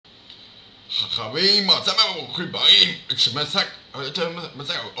חברים, מצב ברוכים באים כשמשחק,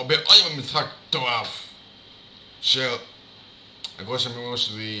 בעוד משחק טורף של הגרוש המימור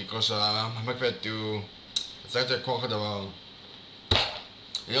שלי, גרוש המקפט הוא עשה את כוח הדבר.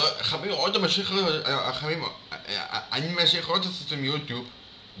 חברים, עוד ממשיך, חברים, אני ממשיך עוד לעשות עם יוטיוב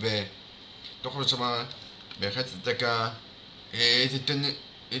ותוך משמע בחצי דקה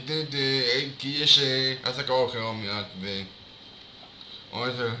כי יש עסקה אוכל או מעט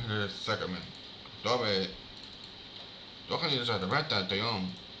עוד סקרמן. טוב, תוך אני יודע, דברת את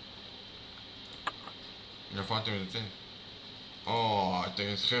היום. איפה אתם יוצאים? או, אתם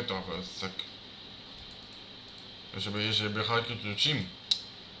נזכיר אותו אחרי סק. יש בכלל קיצוצים.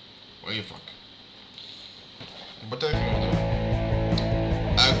 וואי פאק. בטח לא יודע.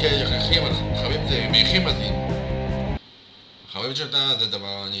 אוקיי, חביב זה מייחים עזים. חביב שאתה זה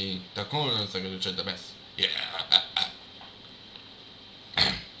דבר, אני תקון לסגל של דבס.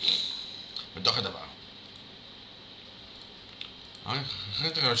 בתוך הדבר. אחרי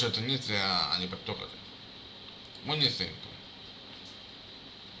תראה שתנית זה אני בטוח לזה. בוא נסיים פה.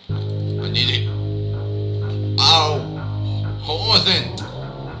 אני זה. אאו! חורוזן!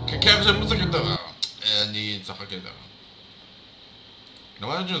 ככאב של מוזיקה דבר. אני צחק את דבר.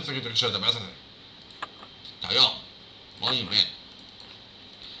 למה שאני צריך את של הדבס הזה? תיום! בוא נאמן.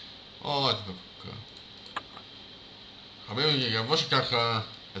 עוד בבקשה. חביבי, יבוא שככה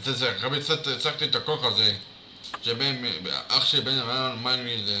זה חביבי קצת הצחקתי את הכוח הזה שבין אח שבין אמר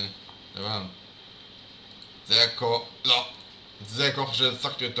לי זה דבר זה הכוח, לא זה הכוח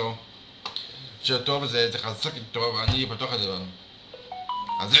שהצחקתי אותו שטוב וזה חזק איתו ואני בתוך הדבר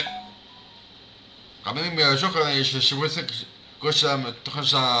אז זה חביבי בשוחר יש שיווי גוש תוכן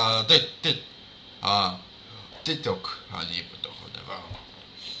של הטיק-טוק אני בתוך הדבר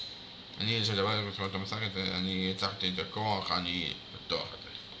אני שדבר בצורת המשחקת אני הצחקתי את הכוח אני בתוך הזה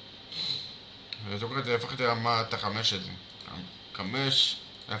וזו ככה זה הפך את רמת החמש הזה 5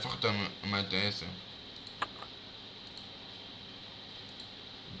 הפך את רמת 10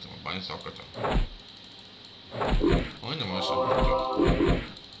 בוא נסעוק אותו אוי נמר משהו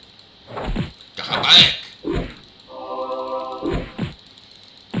ככה בלק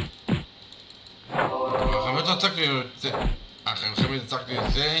החמש הצחקתי החמש הצחקתי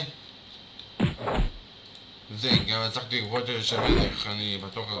זה גם הצחקתי גבוהות של מלך אני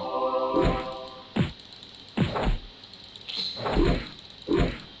בתוך הזה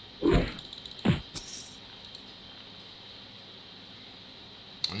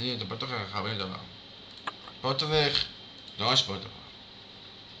אני בטוח הרבה דבר פה צריך ממש פה דבר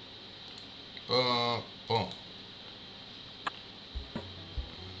פה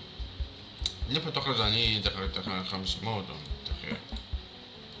אני בטוח לזה אני צריך 500 או צריך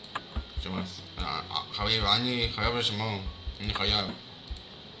חביב אני חייב לשמור אני חייב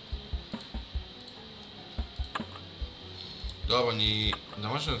טוב אני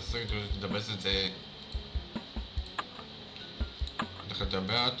דבר שצריך לדבס את זה צריך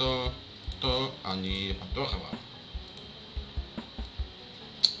לדבר אותו אני בטוח אבל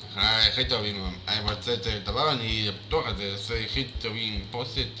הכי טובים אני רוצה את הדבר אני בטוח את זה זה הכי טובים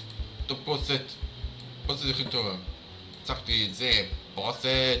פוסט הכי טוב צריכתי את זה פוסט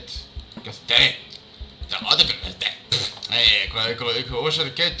גסטה זה עוד יותר גסטה קורא של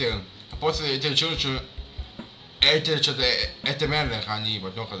כתר הפוסט את שירות שזה את המלך אני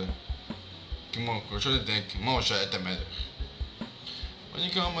בטוח הזה כמו קורא את זה כמו שאת המלך ואני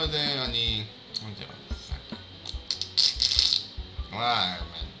קורא את זה אני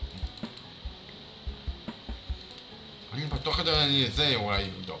אני בטוח את זה אני זה אולי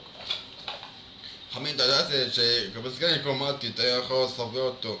יבדוק חמין אתה יודע שבסגן קומטי אתה יכול לסבר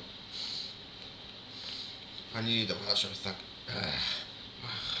אותו אני דבר שעסק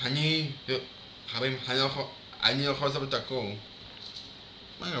אני חברים אני יכול לסבר את הכל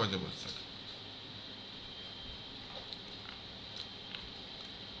מה אני רוצה בעסק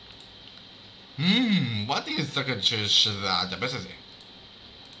באתי לסקת שזה הדבס הזה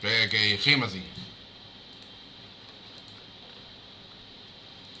כיחים הזה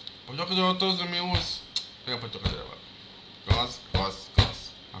פתוח את זה אותו זה מירוס פתוח את זה כוס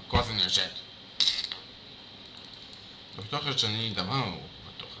הכוס זה נרשת פתוח את שאני דבר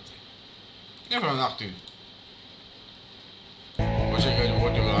פתוח את זה איפה הלכתי כמו שכאלה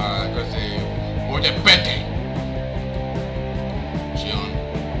בואו תראה כזה בואו תראה פטה שיון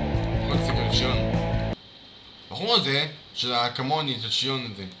יכול לסקר שיון בחור הזה של הכמוני זה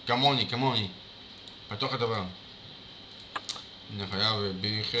שיון הזה כמוני פתוח הדבר אני חייב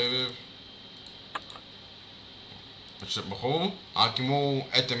בי חרב בחור כמו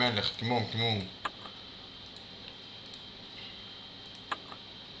את המלך כמו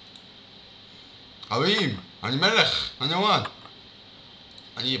חברים, אני מלך, אני וואן.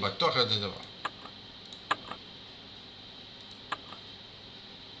 אני בטוח על זה דבר.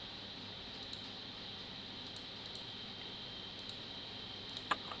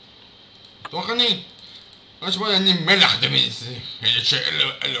 בטוח אני? לא שמע, אני מלך דמיס, איזה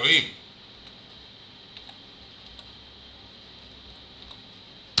שאלוהים.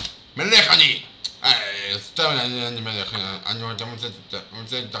 מלך אני! סתם אני מלך, אני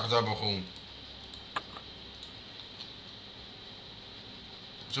רוצה תחזור בחור.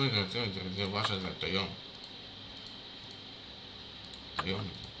 עכשיו זה רבש הזה, את היום.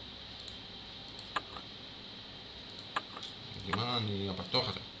 מה אני בטוח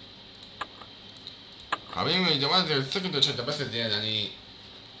הזה. חברים, דבר זה סקנדות שתבס את זה, אני...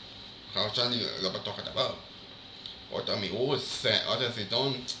 חרשה אני לא בטוח הדבר. עוד המירוס, עוד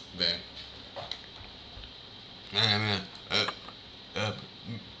הסרטון, ו...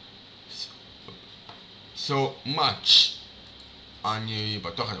 so much. אני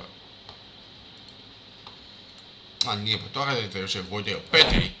בטוח הדבר. אני בטוח את זה שבו תהיה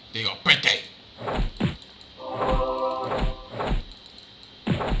פטי, תהיה פטי.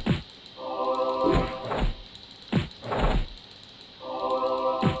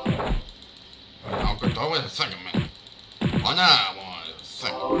 Over the second man. Oh no,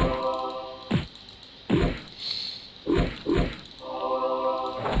 second.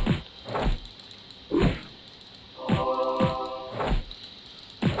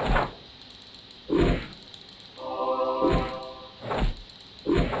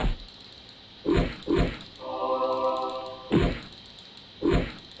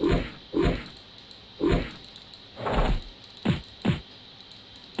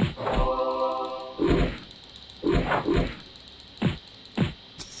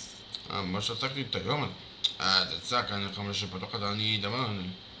 מה שעסקתי את היום הזה. זה צעק, אני חמש שפתוח את אני דבר,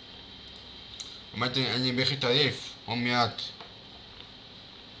 אמרתי, אני בכי טריף, עוד מעט.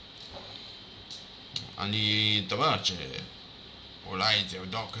 אני דבר שאולי זה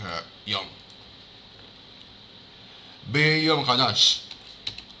יבדוק יום. ביום חדש.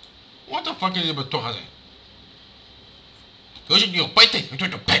 what the fuck אני בטוח הזה? יש לי פייטי, יש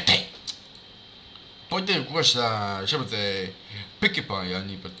לי פייטי. פייטי הוא שם זה פיקי פאי,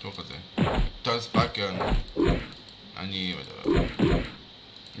 אני בטוח הזה. טרס פאקר, אני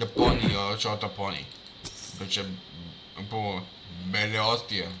לפוני או שעות הפוני. פה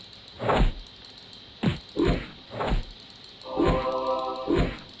בלאוסטיה.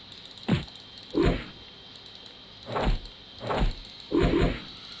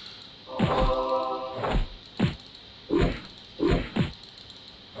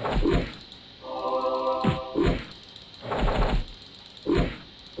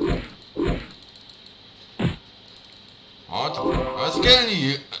 אז כן,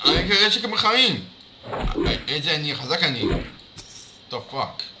 אני כרגע שכם חיים. איזה אני חזק אני. טוב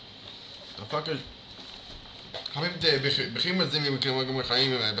פאק. טוב פאק. חברים, בכירים את זה מכם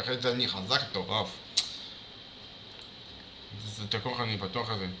חיים, בהחלט אני חזק טורף. זה תקוח אני פתוח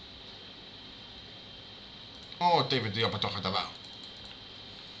הזה. או טייבט זה פתוח הדבר.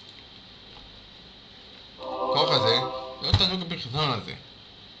 כוח הזה, לא תענוג בכלל הזה.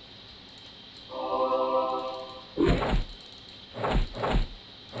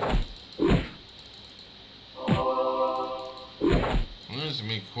 איזה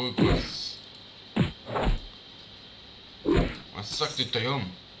מקורקוס. עסקתי את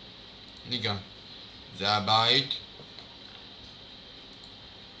היום. ניגע. זה הבית.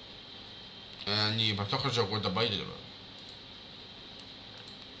 אני בטוח ששגרו את הבית הזה.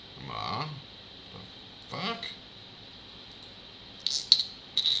 מה? פאק?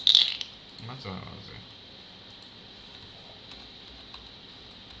 מה זה?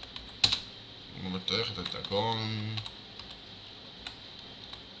 הוא מתארך את התגון.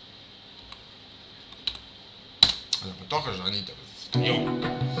 אני בטוח שאני אתאבס את היום.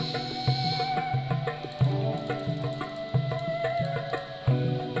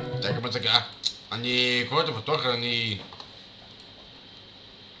 תגיד מצגה. אני קורא את הבטוח, אני...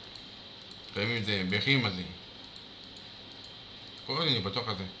 קיימים את זה בכירים הזה. קורא לי בטוח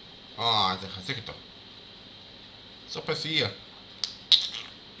הזה. זה חזק איתו. סוף עשייה.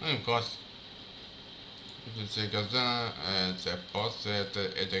 אין כוס. זה גזדה, זה פוס,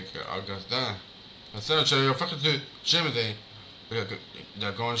 את הגזדה. הסרט שהופך את שם הזה,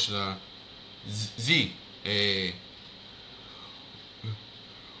 דרגון של זי.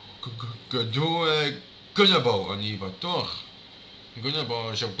 כדור גונבו, אני בטוח.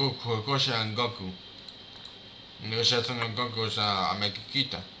 גונבו שבו כושר אנגוקו. נראה שעצנו אנגוקו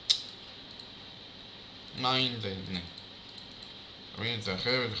שהמקיקיטה. מה אין זה? אבל זה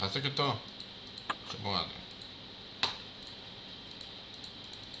אחר, לחזק אותו. שבוע הזה.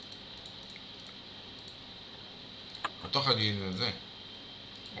 בתוך הדין הזה.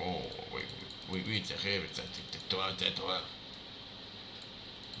 וואי, צריך תתואר.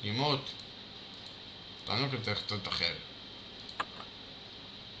 לימות. תענוג את זה קצת אחר.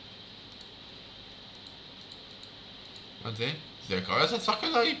 מה זה? זה קורה לזה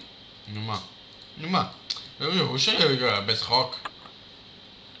שחקנאי? נו מה? הוא שרגע בשחוק.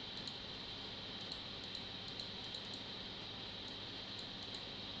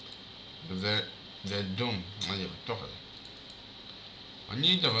 זה דום, אני בטוח הזה.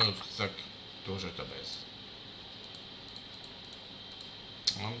 אני אדבר קצת תורש את הבס.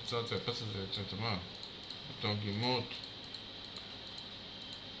 אני קצת הפס הזה קצת מה? אותו גימות.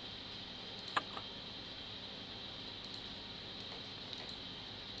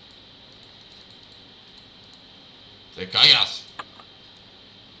 זה קייס!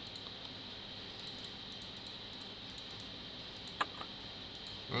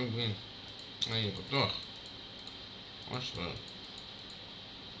 לא מבין. אני בטוח. ממש לא.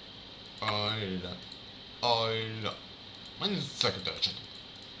 אוי לא. מה אני צועק יותר שלי?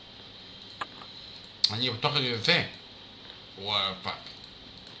 אני בטוח את זה. וואו פאק.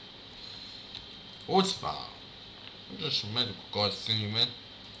 עוצמה. זה שומע לי כל הסיני מן.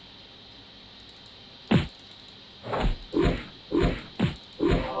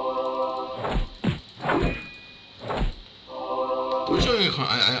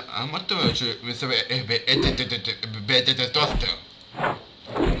 אמרת שמסווה בטטטוסטר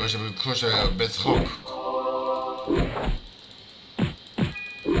כמו שבצחוק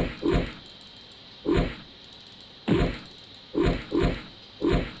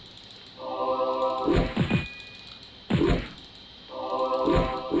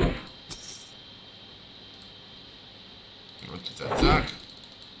תצעק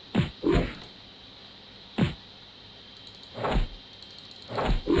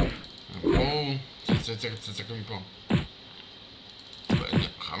תצעק מפה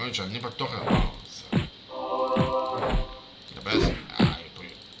חמש שאני בטוח תגבס פרי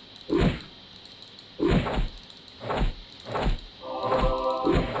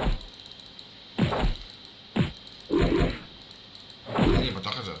אני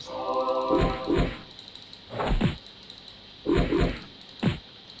בטוח את זה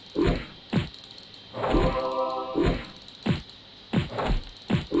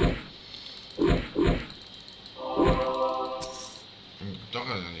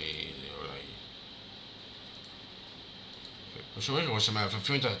שומעים כמו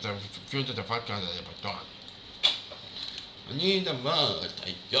שמעפפים את התפת כאן, זה בטוח. אני דבר את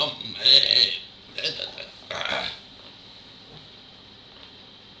היום...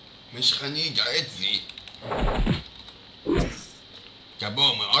 משך אני אגעת זי.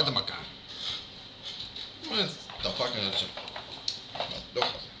 כבוא, מאוד המכה. מה זה תפק כאן עכשיו? בטוח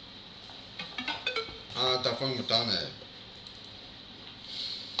הזה. תפק מותנה.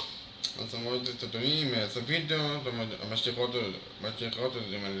 אז אמרו את זה תתונים, סבידו, המשליחות את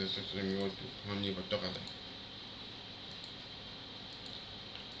זה מהלססלמיות, אני בטוח הזה.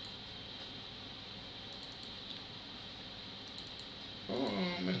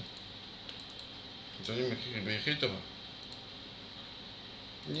 אמן. זה ביחי טובה.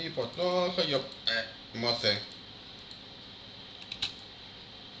 אני בטוח היום. מה עושה?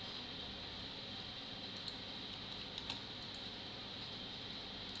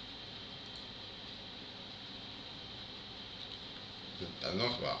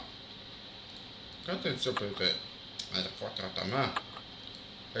 תנוח בה. כאן תצאו פה את הדפות הרתמה.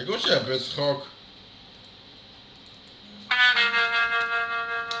 תגעו שבצחוק.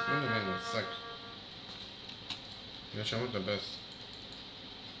 לא נראה לי עסק. אני שמעו את הבס.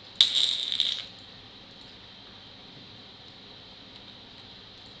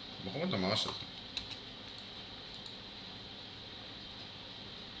 בחור את המרש הזה.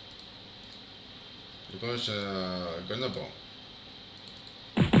 לקרוא שגנה בו.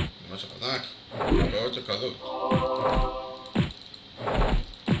 משהו חזק, בעוד שכזאת.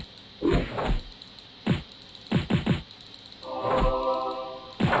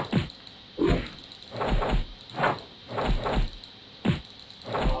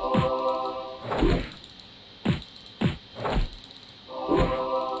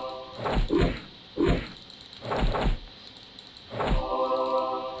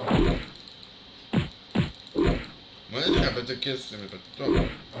 מה יש לך בזה כסף בטוח?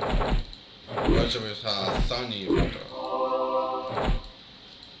 לא שווה לך סני בטוח.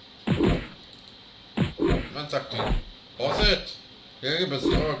 מה צחקתי? עושת! רגע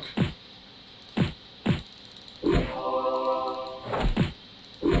בצחוק.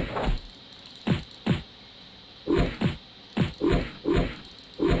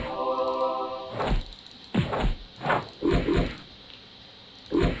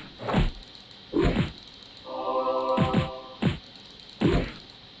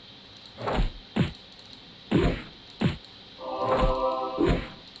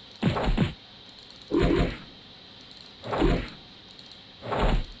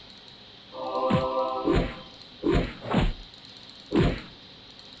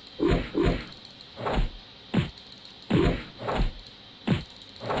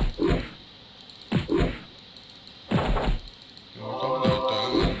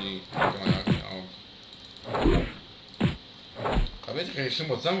 אחי, יש לי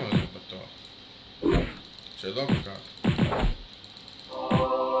מוצא מאוד בטוח. שלא כל כך.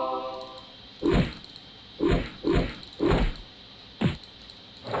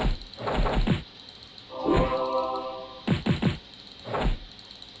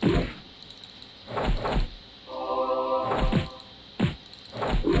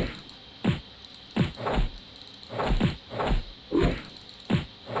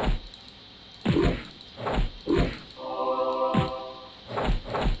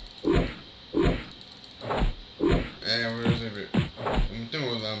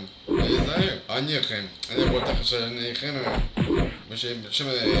 אניכם, אני בטוח שאניכם בשם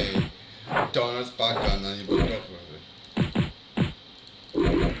טעונת פאקן, אני בטוח בזה.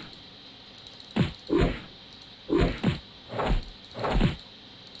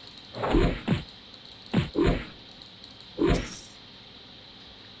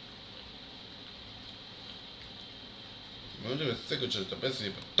 מאוד בסקוט של לטפס לי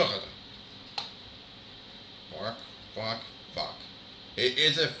בתוך הזה. פאק, פאק, פאק.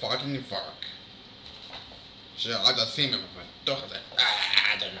 איזה פאקינג פאק. שעד לשים בתוך הזה.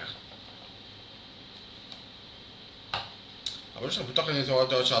 אבל שם בתוך הזה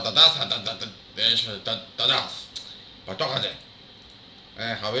זה שהדדס, יש דדס. בתוך הזה.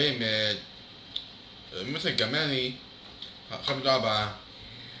 חברים, מוסק גמני, חברים הבאה.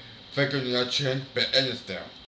 פקר נהיה צ'ן באלסטר.